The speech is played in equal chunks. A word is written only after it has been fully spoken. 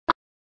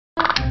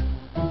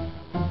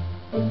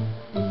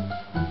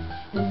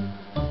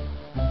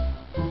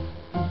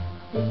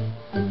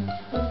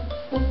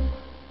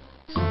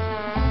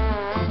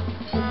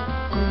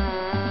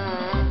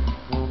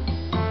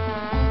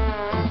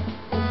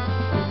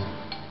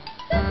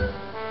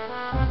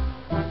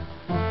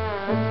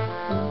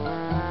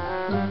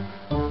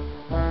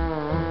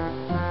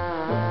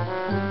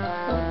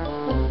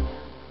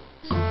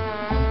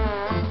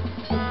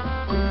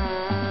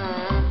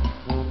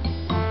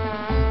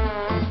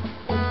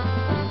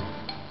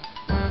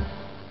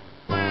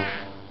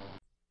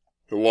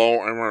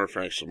Hello, I'm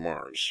Artifacts of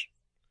Mars.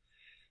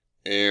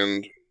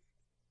 And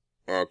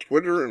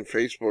Twitter and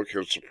Facebook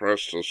have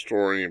suppressed a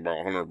story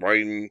about Hunter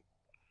Biden,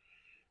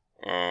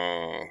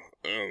 and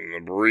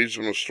the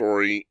Burisma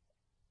story,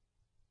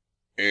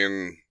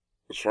 and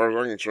as far as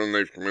I'm concerned,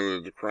 they've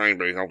committed the crime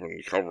by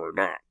helping to cover it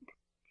up.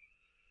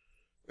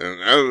 An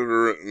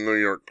editor at the New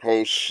York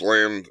Post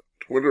slammed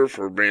Twitter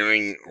for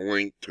banning a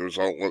link to his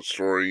outlet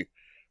story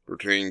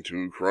pertaining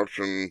to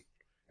corruption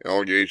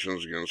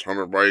allegations against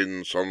Hunter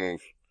Biden, son of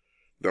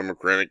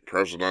Democratic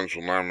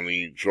presidential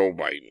nominee Joe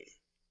Biden.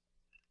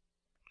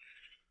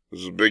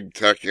 This is a big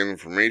tech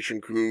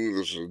information coup.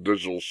 This is a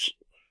digital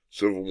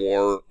civil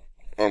war,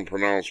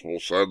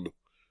 unpronounceable, said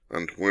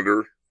on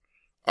Twitter.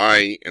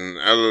 I, an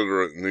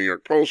editor at the New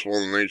York Post,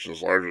 one of the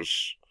nation's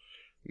largest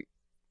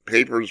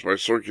papers by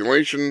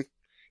circulation,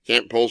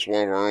 can't post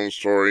one of our own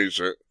stories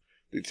that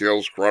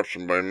details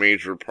corruption by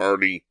major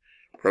party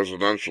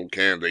presidential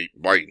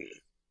candidate Biden.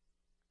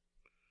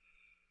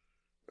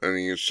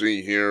 And you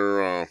see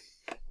here,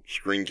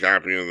 screen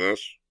copy of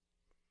this.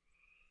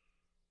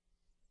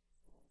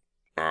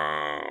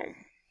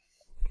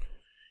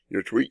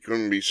 Your tweet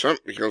couldn't be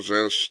sent because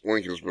this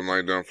link has been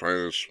identified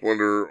as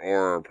Twitter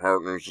or our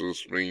partners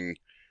as being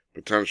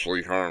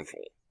potentially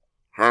harmful.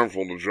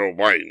 Harmful to Joe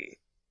Biden.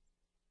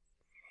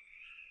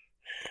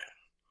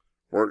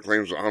 Report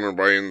claims that Hunter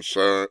Biden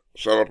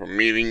set up a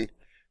meeting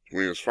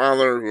between his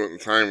father, who at the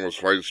time was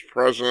vice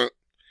president,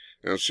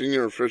 and a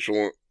senior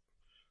official at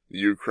the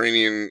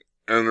Ukrainian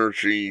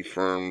energy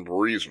firm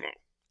Burisma.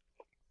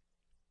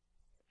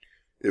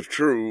 If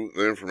true,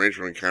 the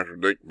information would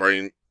contradict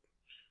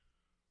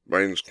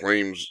Biden's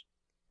claims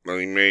that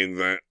he made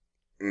that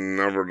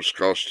never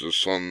discussed his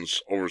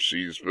son's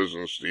overseas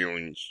business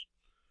dealings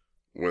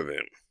with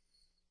him.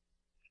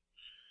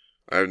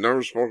 I have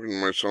never spoken to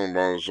my son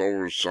about his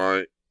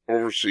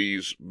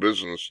overseas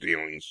business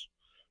dealings,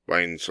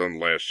 Biden said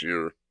last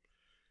year.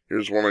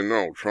 Here's what I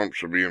know. Trump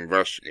should be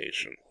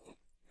investigated.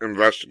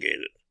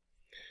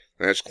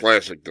 That's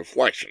classic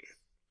deflection.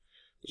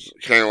 It's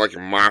kind of like a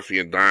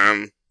mafia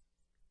don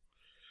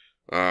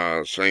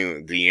saying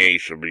that DA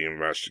should be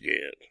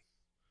investigated.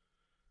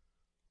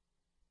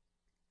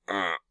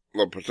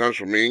 The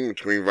potential meeting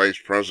between Vice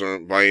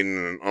President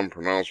Biden and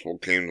Unpronounceable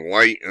came to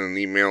light in an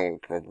email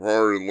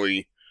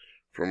purportedly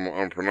from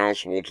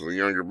Unpronounceable to the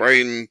younger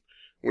Biden,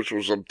 which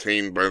was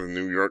obtained by the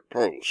New York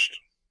Post.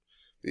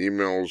 The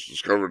email was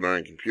discovered on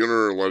a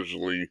computer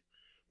allegedly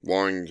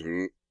belonging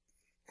to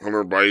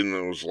Hunter Biden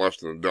that was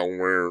left in a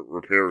Delaware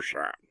repair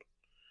shop.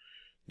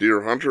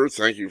 Dear Hunter,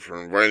 thank you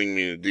for inviting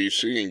me to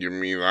D.C. and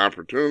giving me the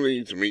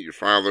opportunity to meet your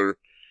father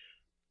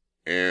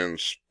and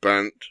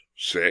spent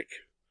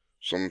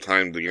some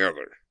time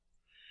together.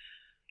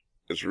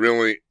 It's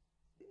really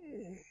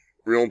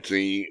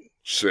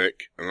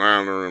sick, an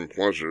honor and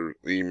pleasure,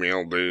 the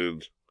email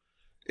dated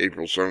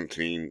April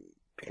 17,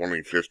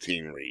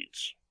 2015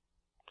 reads.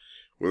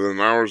 Within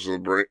hours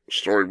of the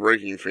story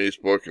breaking,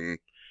 Facebook and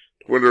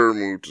Twitter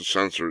moved to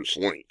censor its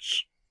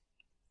links.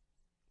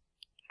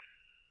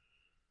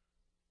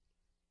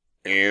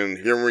 And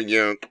here we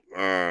get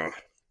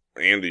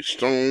Andy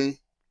Stone,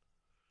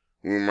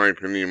 who in my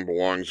opinion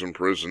belongs in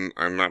prison.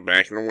 I'm not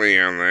backing away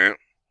on that.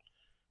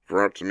 If it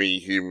were up to me,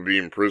 he would be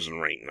in prison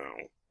right now,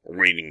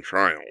 awaiting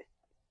trial.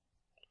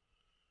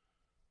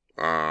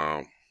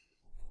 While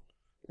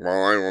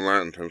I will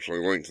not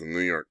intentionally link to the New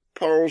York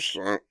Post,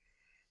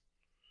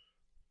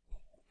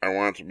 I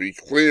want to be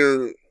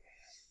clear.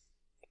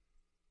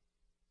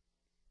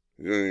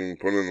 He didn't even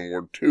put in the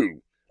word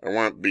to. I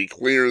want to be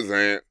clear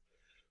that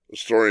the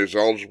story is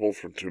eligible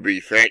to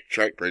be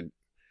fact-checked by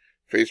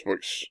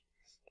Facebook's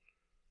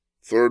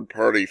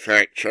third-party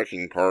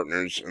fact-checking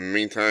partners. In the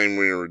meantime,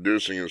 we are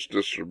reducing its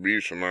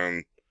distribution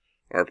on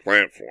our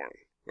platform.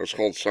 That's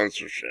called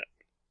censorship.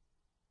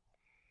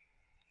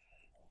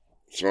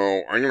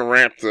 So, I'm going to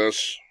wrap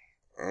this.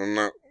 I'm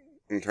not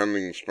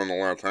intending to spend a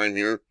lot of time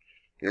here.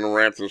 I'm going to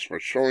wrap this by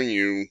showing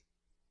you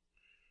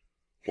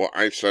what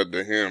I said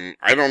to him.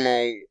 I don't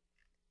know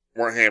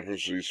what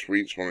happens to these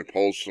tweets when I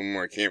post them.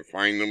 I can't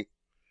find them.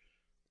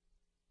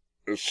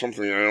 It's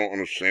something I don't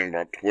understand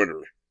about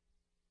Twitter.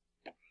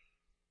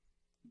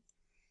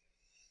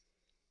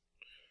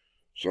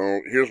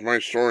 So, here's my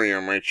story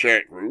on my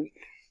chat group,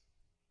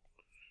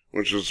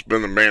 which has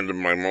been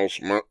abandoned by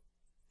most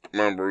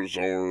members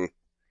over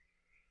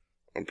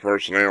a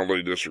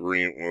personality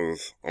disagreement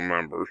with a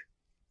member.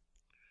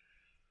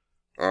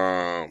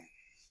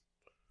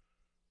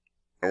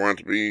 I want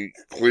to be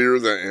clear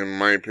that, in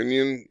my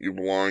opinion, you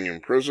belong in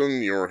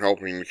prison. You're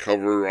helping to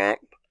cover up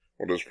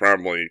what is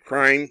probably a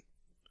crime.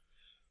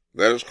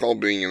 That is called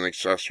being an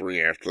accessory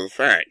after the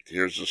fact.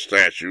 Here's the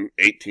statute,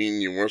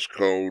 18 U.S.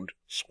 Code,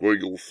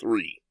 squiggle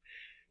 3.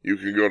 You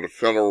can go to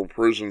federal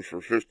prison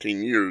for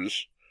 15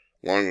 years,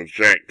 along with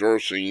Jack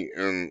Dorsey,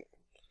 and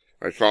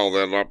I followed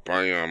that up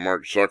by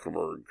Mark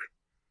Zuckerberg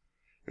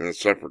in a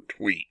separate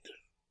tweet.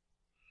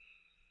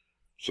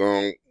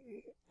 So,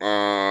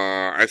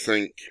 I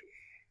think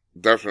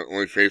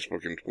definitely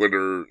Facebook and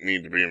Twitter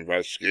need to be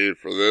investigated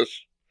for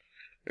this.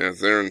 And if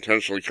they're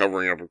intentionally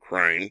covering up a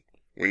crime,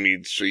 we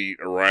need to see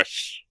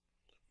arrests.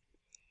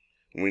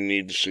 We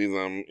need to see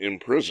them in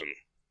prison,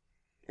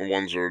 the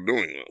ones that are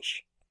doing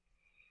this.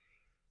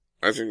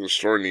 I think the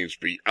story needs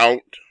to be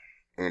out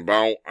and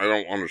about. I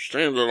don't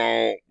understand it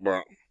all,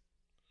 but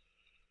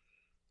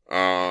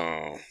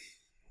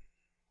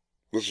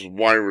this is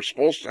why we're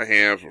supposed to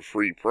have a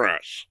free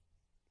press.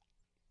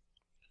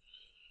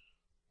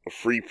 A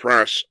free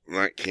press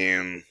that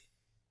can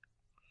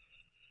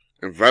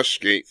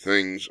investigate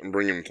things and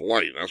bring them to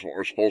light. That's what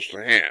we're supposed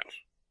to have.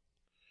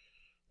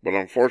 But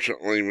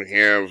unfortunately, we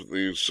have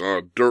these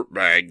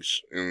dirtbags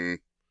in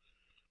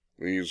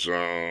these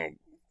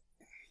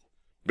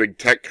big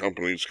tech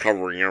companies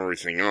covering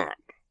everything up,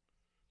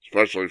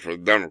 especially for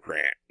the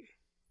Democrat.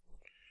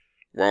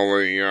 While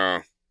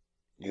they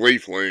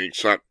gleefully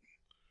accept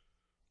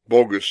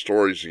bogus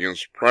stories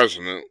against the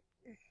president,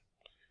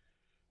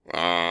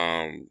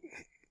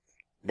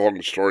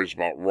 bogus stories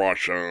about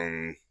Russia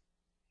and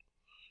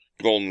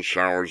golden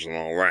showers and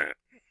all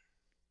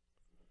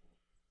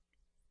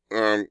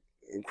that.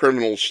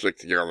 Criminals stick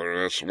together.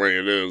 That's the way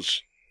it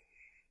is,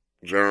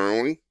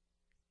 generally.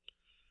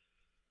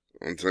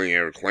 Until you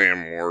have a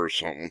clan war or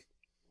something.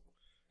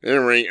 At any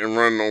rate, I'm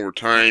running over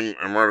time.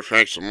 I'm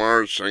Artifacts of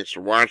Mars. Thanks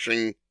for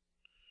watching.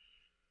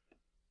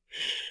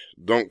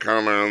 Don't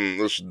comment on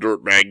this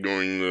dirtbag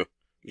going to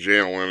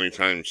jail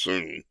anytime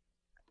soon.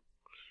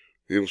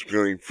 He was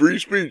going, free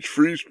speech,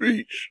 free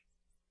speech.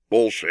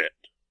 Bullshit.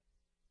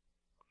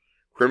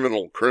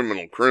 Criminal,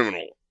 criminal,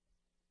 criminal.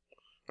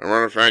 I'm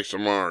Artifacts of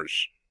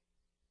Mars.